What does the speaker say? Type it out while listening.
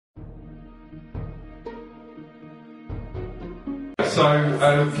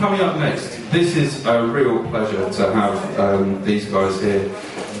so coming up next, this is a real pleasure to have these guys here.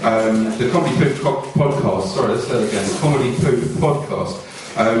 The Comedy Poop podcast, sorry, let's say it again, the Comedy Poop podcast,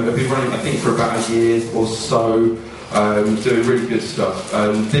 have been running, I think, for about a year or so, doing really good stuff.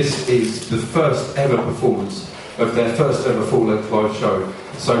 This is the first ever performance of their first ever full-length live show.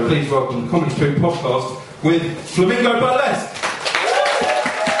 So please welcome the Comedy Poop podcast with Flamingo Burlesque.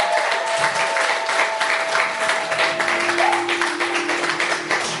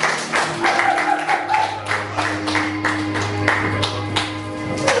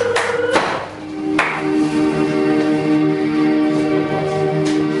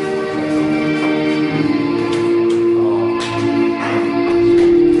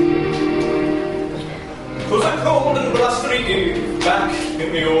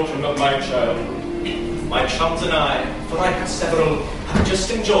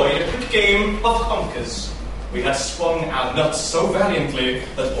 We had swung our nuts so valiantly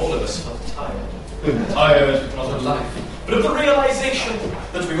that all of us felt tired. Tired, not of life, but of the realization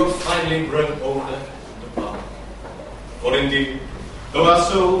that we were finally growing older and apart. For indeed, though our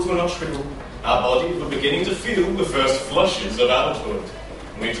souls were not shriveled, our bodies were beginning to feel the first flushes of adulthood.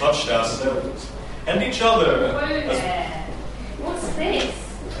 We touched ourselves and each other. Whoa there. What's this?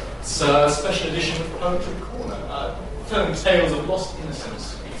 It's a special edition of Poetry Corner, telling tales of lost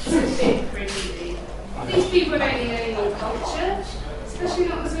innocence. It's a bit crazy. These people don't need any more culture, especially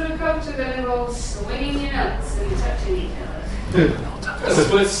not the sort of culture that involves swinging your nuts and touching each other.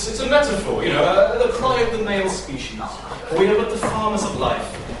 Well, it's a metaphor, you know, the cry of the male species. We are but the farmers of life,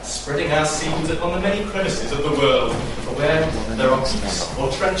 spreading our seeds upon the many crevices of the world, for where there are peaks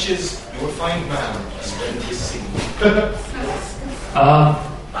or trenches, you will find man spreading his seed. Have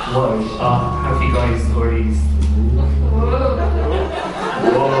you guys already...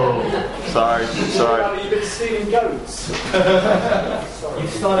 Whoa. Sorry. Have you been seeing goats? You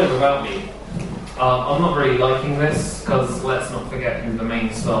started without me. I'm not really liking this, because let's not forget who the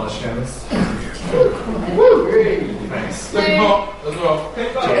main star of the show is. Thanks. Looking hot as well.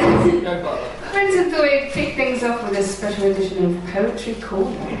 Renton thought he'd kick things off with a special edition of Poetry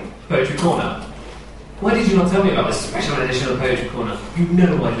Corner. Poetry Corner? Why did you not tell me about this special edition of Poetry Corner? You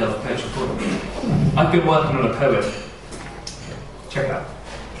know I love Poetry Corner. I've been working on a poem. Check it out.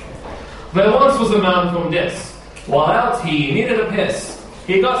 There once was a man from Dis. While out he needed a piss.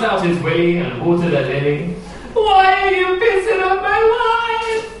 He got out his willy and watered a lily. Why are you pissing on my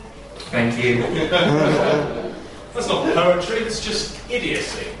wife? Thank you. That's not poetry, it's just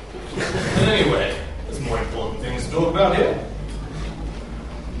idiocy. And anyway, there's more important things to talk about here.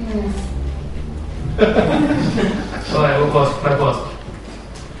 Alright, what was?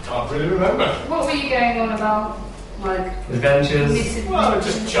 Can't really remember. What were you going on about? Like adventures? Well,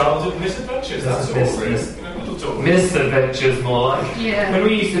 just childhood misadventures, that's all really. Little talk. Misadventures, more like. Yeah. When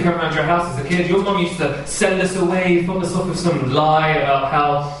we used to come around your house as a kid, your mum used to send us away, fob us off with some lie about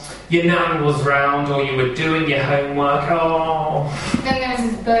how your nan was round or you were doing your homework. Oh. Then there was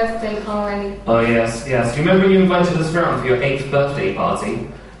his birthday party. Oh, yes. Do you remember when you invited us round for your 8th birthday party?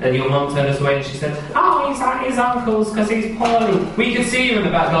 And your mum turned us away and she said, "Oh, he's at his uncle's because he's poorly." We could see you in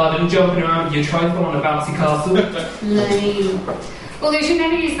the back garden jumping around with your trifle on a bouncy castle. Lame. Well, they should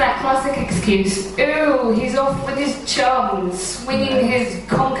never use that classic excuse. Ooh, he's off with his chums, swinging his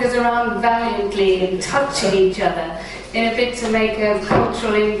conkers around valiantly and touching each other in a bid to make a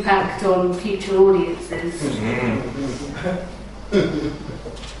cultural impact on future audiences.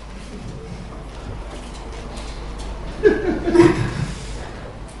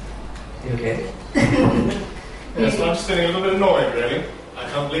 You okay? Yes, I'm just feeling a little bit annoyed, really. I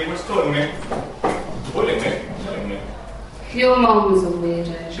can't believe what's calling me. Pulling me? Telling me. Your mum was a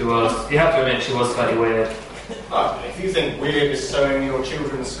weirdo. She was. You have to admit, she was slightly weird. Ah, if you think weird is sewing your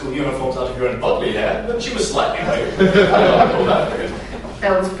children's school uniforms out of your own bodily hair, then she was slightly weird. I call that weird.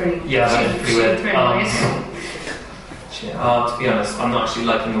 That was pretty. Yeah, that was pretty weird. Nice. To be honest, I'm not actually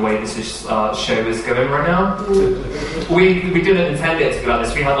liking the way this show is going right now. We didn't intend it to be like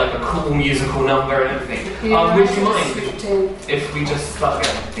this. We had like a cool musical number and everything. Yeah, would you mind if we just start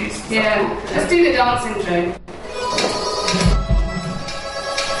again, please? Yeah, let's do the dancing intro.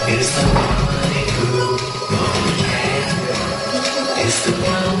 It's the Comedy Poop Podcast. It's the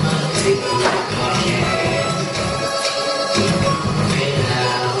Comedy Poop Podcast. We're it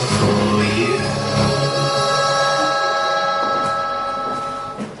out for you.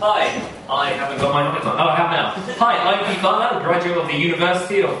 Hi, I haven't got my mic on. Oh, I have now. Hi, I'm Butler, graduate of the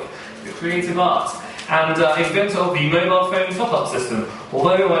University of Creative Arts and inventor of the mobile phone top-up system,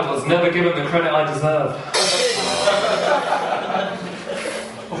 although I was never given the credit I deserved.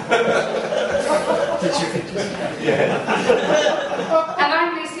 And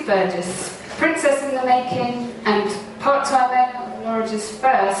I'm Lucy Burgess, princess in the making and part-time owner of Norwich's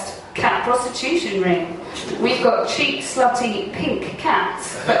first cat prostitution ring. We've got cheap, slutty, pink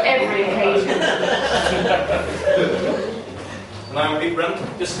cats for every occasion. And I'm Big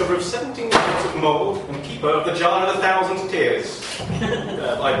Renton, discoverer of 17 types of mould and keeper of the jar of 1,000 tears.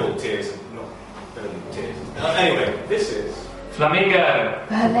 Eyeball tears, not burning tears. Anyway, this is... Flamingo!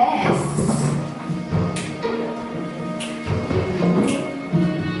 Burlesque.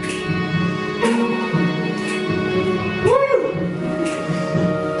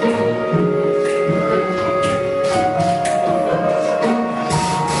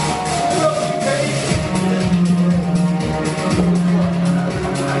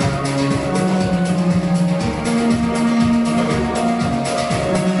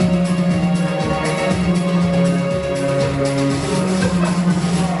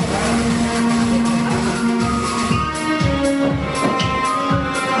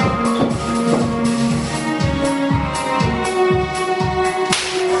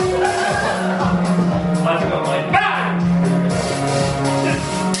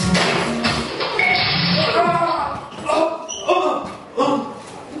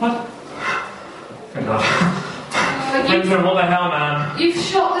 What the hell, man? You've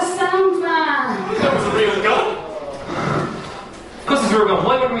shot the sound man. That was a real gun. Of course it's a real gun.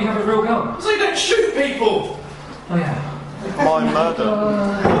 Why wouldn't we have a real gun? So you don't shoot people. Oh yeah. My murder.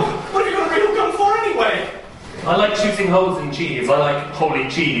 What have you got a real gun for anyway? I like shooting holes in cheese. I like holy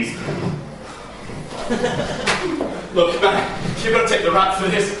cheese. Look, man, if you're going to take the rap for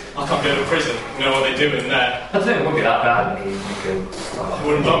this, I can't go to prison. You know what they do in there. I'd say it wouldn't be that bad. They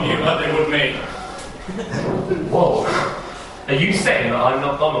wouldn't bomb you like they would me. Whoa. Are you saying that I'm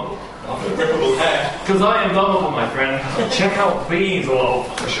not bummable? I've got rippable hair. Because I am bummable, my friend. Check out these old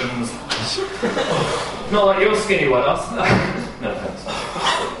cushions. Not like your skinny one, us. No thanks.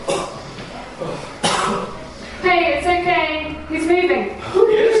 Hey, it's okay. He's moving.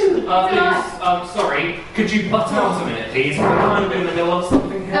 Please, sorry, could you butt out a minute, please? We're kind of in the middle of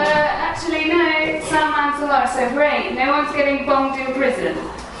something here. Actually, no. Soundman's alive, so great. No one's getting bombed in prison.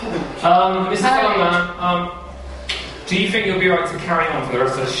 Mr. Soundman, do you think you'll be alright to carry on for the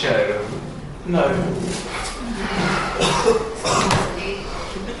rest of the show? No.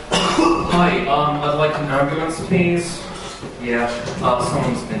 Hi, I'd like an ambulance, please. Yeah,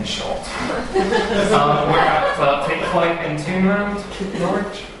 someone's been shot. We're at take 5 in Toonland,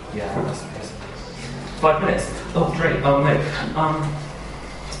 Norwich? Yeah, that's nice. 5 minutes. Oh, great. No.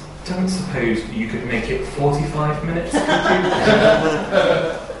 Don't suppose you could make it 45 minutes, could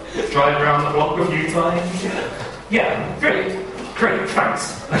you? Drive around the block a few times? Yeah, great. Great,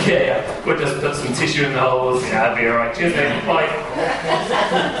 thanks. Okay, yeah. We'll just put some tissue in the holes. Yeah, that'd be alright. Cheers, mate. Bye.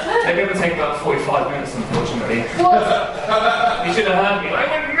 They're going to take about 45 minutes, unfortunately. What? You should have heard me. I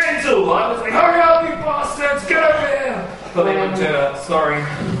went mental. I was like, hurry up, you bastards, get over here. But they wouldn't do it. Sorry.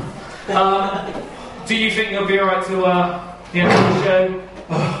 Do you think you'll be alright to, the end of the show?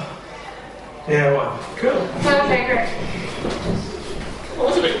 Yeah, well. Cool. Okay, great. Well,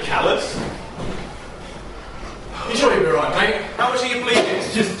 that's a bit callous. You sure you'll be alright, mate? How much are you bleeding?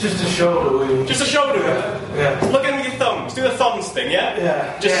 Just a shoulder wound. Just a shoulder wound? Yeah. Look in with your thumbs. Do the thumbs thing, yeah?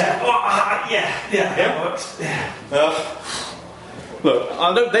 Yeah. Just... Yeah. Yeah? That works. Yeah.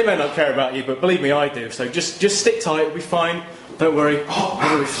 Look, they may not care about you, but believe me, I do. So just stick tight. It'll be fine. Don't worry.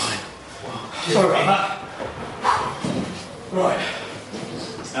 It'll be fine. Sorry about that. Right.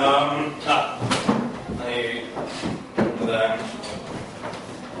 There.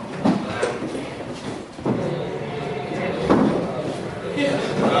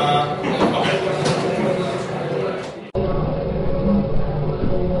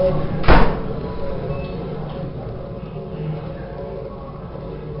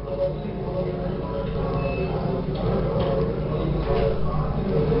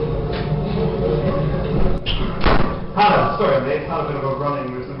 Hannah, sorry mate, had a bit of a run-in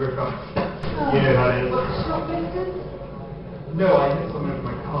with some riff guys. You know how it is. Shot Vincent? No, I hit someone with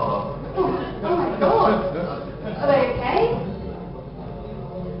my car. Oh my god. Are they okay?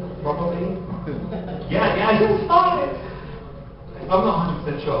 Probably. Yeah, it's fine. I'm not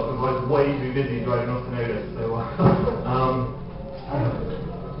 100% sure because I was way too busy driving off to notice, so I don't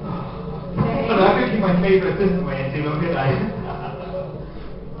know, I'm going to keep my favourite assistant way into them, didn't I?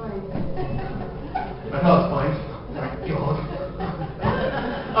 My car's fine. Thank God. I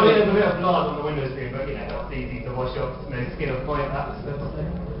mean, there's a bit of blood on the window screen, but you know, it's easy to wash off, no skin of point, that stuff.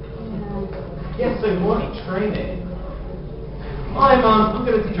 Yeah, so morning training. I'm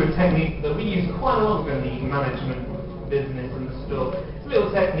going to teach you a technique that we use quite a lot in the management business and the store. It's a little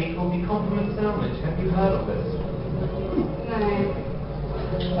technique called the compliment sandwich. Have heard of this? No.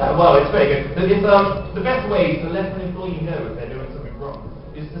 Well, it's very good. It's, the best way to let an employee know if they're doing something wrong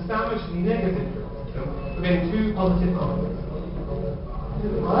is to sandwich negative criticism within 2 positive comments.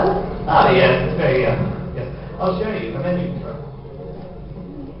 What? Ah, yes, it's very, yes. I'll show you, and then you can try.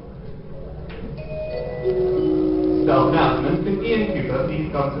 Staff announcement. Could Ian Cooper please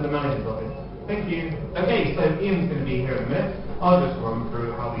come to the manager's office? Thank you. Okay, so Ian's going to be here in a minute. I'll just run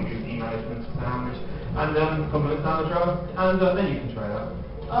through how we do management sandwich and compliment sandwich roll, and then you can try it out.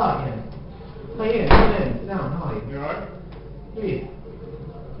 Ah, Ian. Hi Ian, come in, sit down, hi. You alright? Please.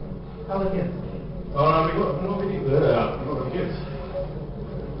 How are the kids? Oh, we got no video there. We got the kids.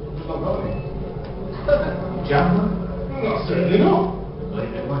 Just not got any. Jumper? No, certainly not. Like,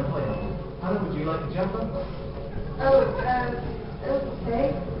 it won't play. Hannah, would you like a jumper? Oh,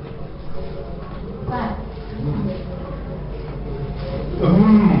 okay. Thanks.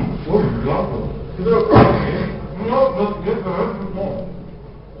 What is that? Is there a problem here? No, let's get the rest of more.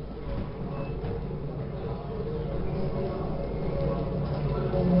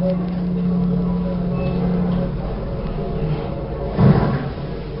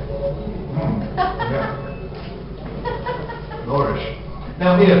 Norwich.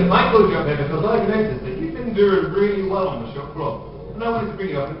 Now here, I called you up here because I've noticed that you've been doing really well on the shop floor. And I wanted to bring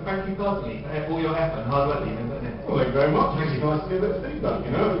you up and thank you personally for all your effort and hard work that you've been putting in. Well, thank you very much. It's nice to get that feedback,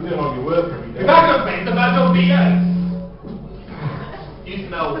 you know? You're doing all your work every day. If I don't face the battle BS! You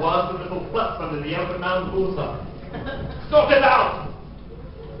smell worse than little flaps under the elephant man poolside. Sort it out!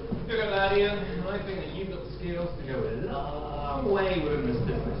 Look at that, Ian. I think that you've got the skills to go a long way within this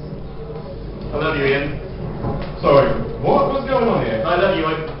business. I love you, Ian. Sorry, what's going on here? I love you,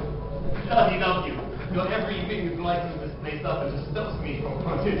 I bloody love you. Your everything is lighting this place up and just stops me from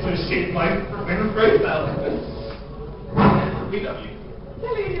wanting to shit my freaking throat out. We love you.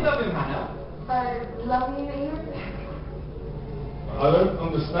 Tell me you love him, Hannah. I love you, Ian. I don't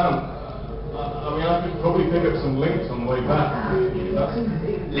understand. I mean, I could probably pick up some links on the way back.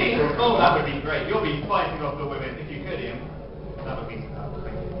 Links? Oh, that would be great. You'll be fighting off the women if you could, Ian. That would be superb.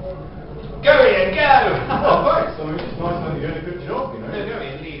 Thank you. Go, Ian, go! Oh, thanks. I mean, it's nice that you're doing a good job, you know? No, go,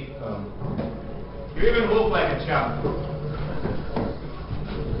 Ian, leave. You even walk like a champ.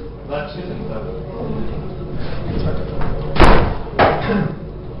 That isn't so.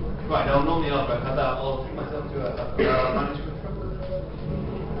 Right, now normally after I've had that, I'll treat myself to a management truck.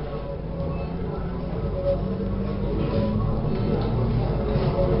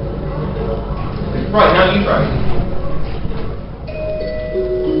 Right, now you try.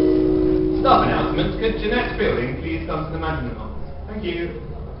 Staff announcements. Could Jeanette's building please come to the management office? Thank you.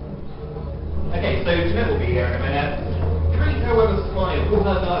 Okay, so Jeanette will be here in a minute. Treat her with a smile. Call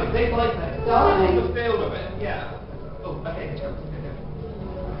her darling. They like that. Darling? The feel of it, yeah. Oh, okay.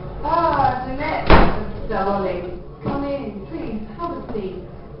 Ah, Jeanette, darling. Come in, please. Have a seat.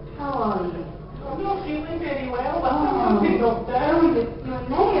 How are you? I'm not feeling very well. Oh, I'm knocked down. your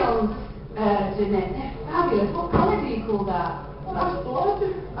nails, Jeanette, they're fabulous. What colour do you call that? Oh, that's blood.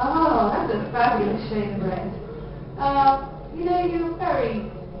 Oh, that's a fabulous shade of red. You know, you're a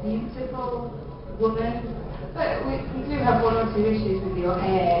very beautiful woman, but we do have 1 or 2 issues with your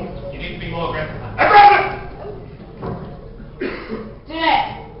hair. You need to be more aggressive.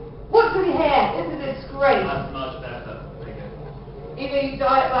 Jeanette, what's with your hair? This is a disgrace. That's much better. There you go. Either you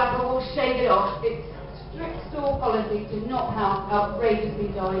dye it black or we'll shave it off. It's strict store policy to not have outrageously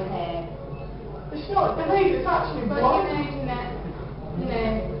dyed hair. It's not delayed, it's actually But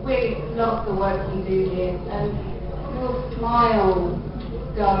Jeanette, we love the work you do here, and your smile,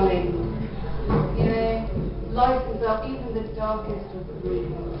 darling, lightens up even the darkest of the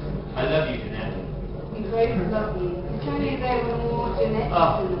rooms. I love you, Jeanette. We both love you. If only there were more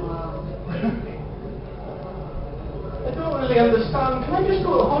Jeanettes in the world. I don't really understand. Can I just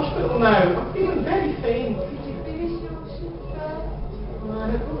go to the hospital now? I'm feeling very faint. Did you finish your shift first?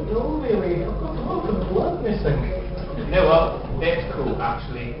 I don't know really. I've got a lot of blood missing. You know what? It's cool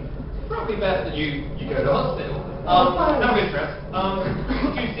actually. Probably better that you go to the hospital. No interest.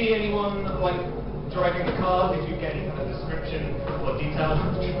 Did you see anyone driving the car? Did you get any kind of description or detail?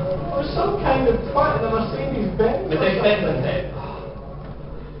 Or some kind of twat in a Mercedes Benz. Mercedes Benz.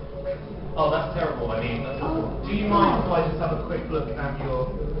 Oh, that's terrible. I mean, do you mind if I just have a quick look at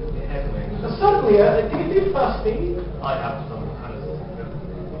your headwind? Certainly. Do you do fast feed? I have some kind of system.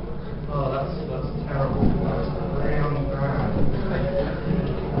 Oh, that's terrible. That's really bad.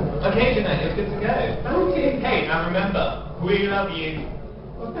 Okay, Jeanette, you're good to go. Okay. Hey, now remember, we love you.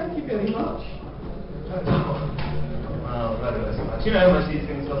 Well, thank you very much. Oh, bloody much. You know how much these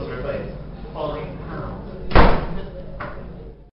things cost to replace? Holly.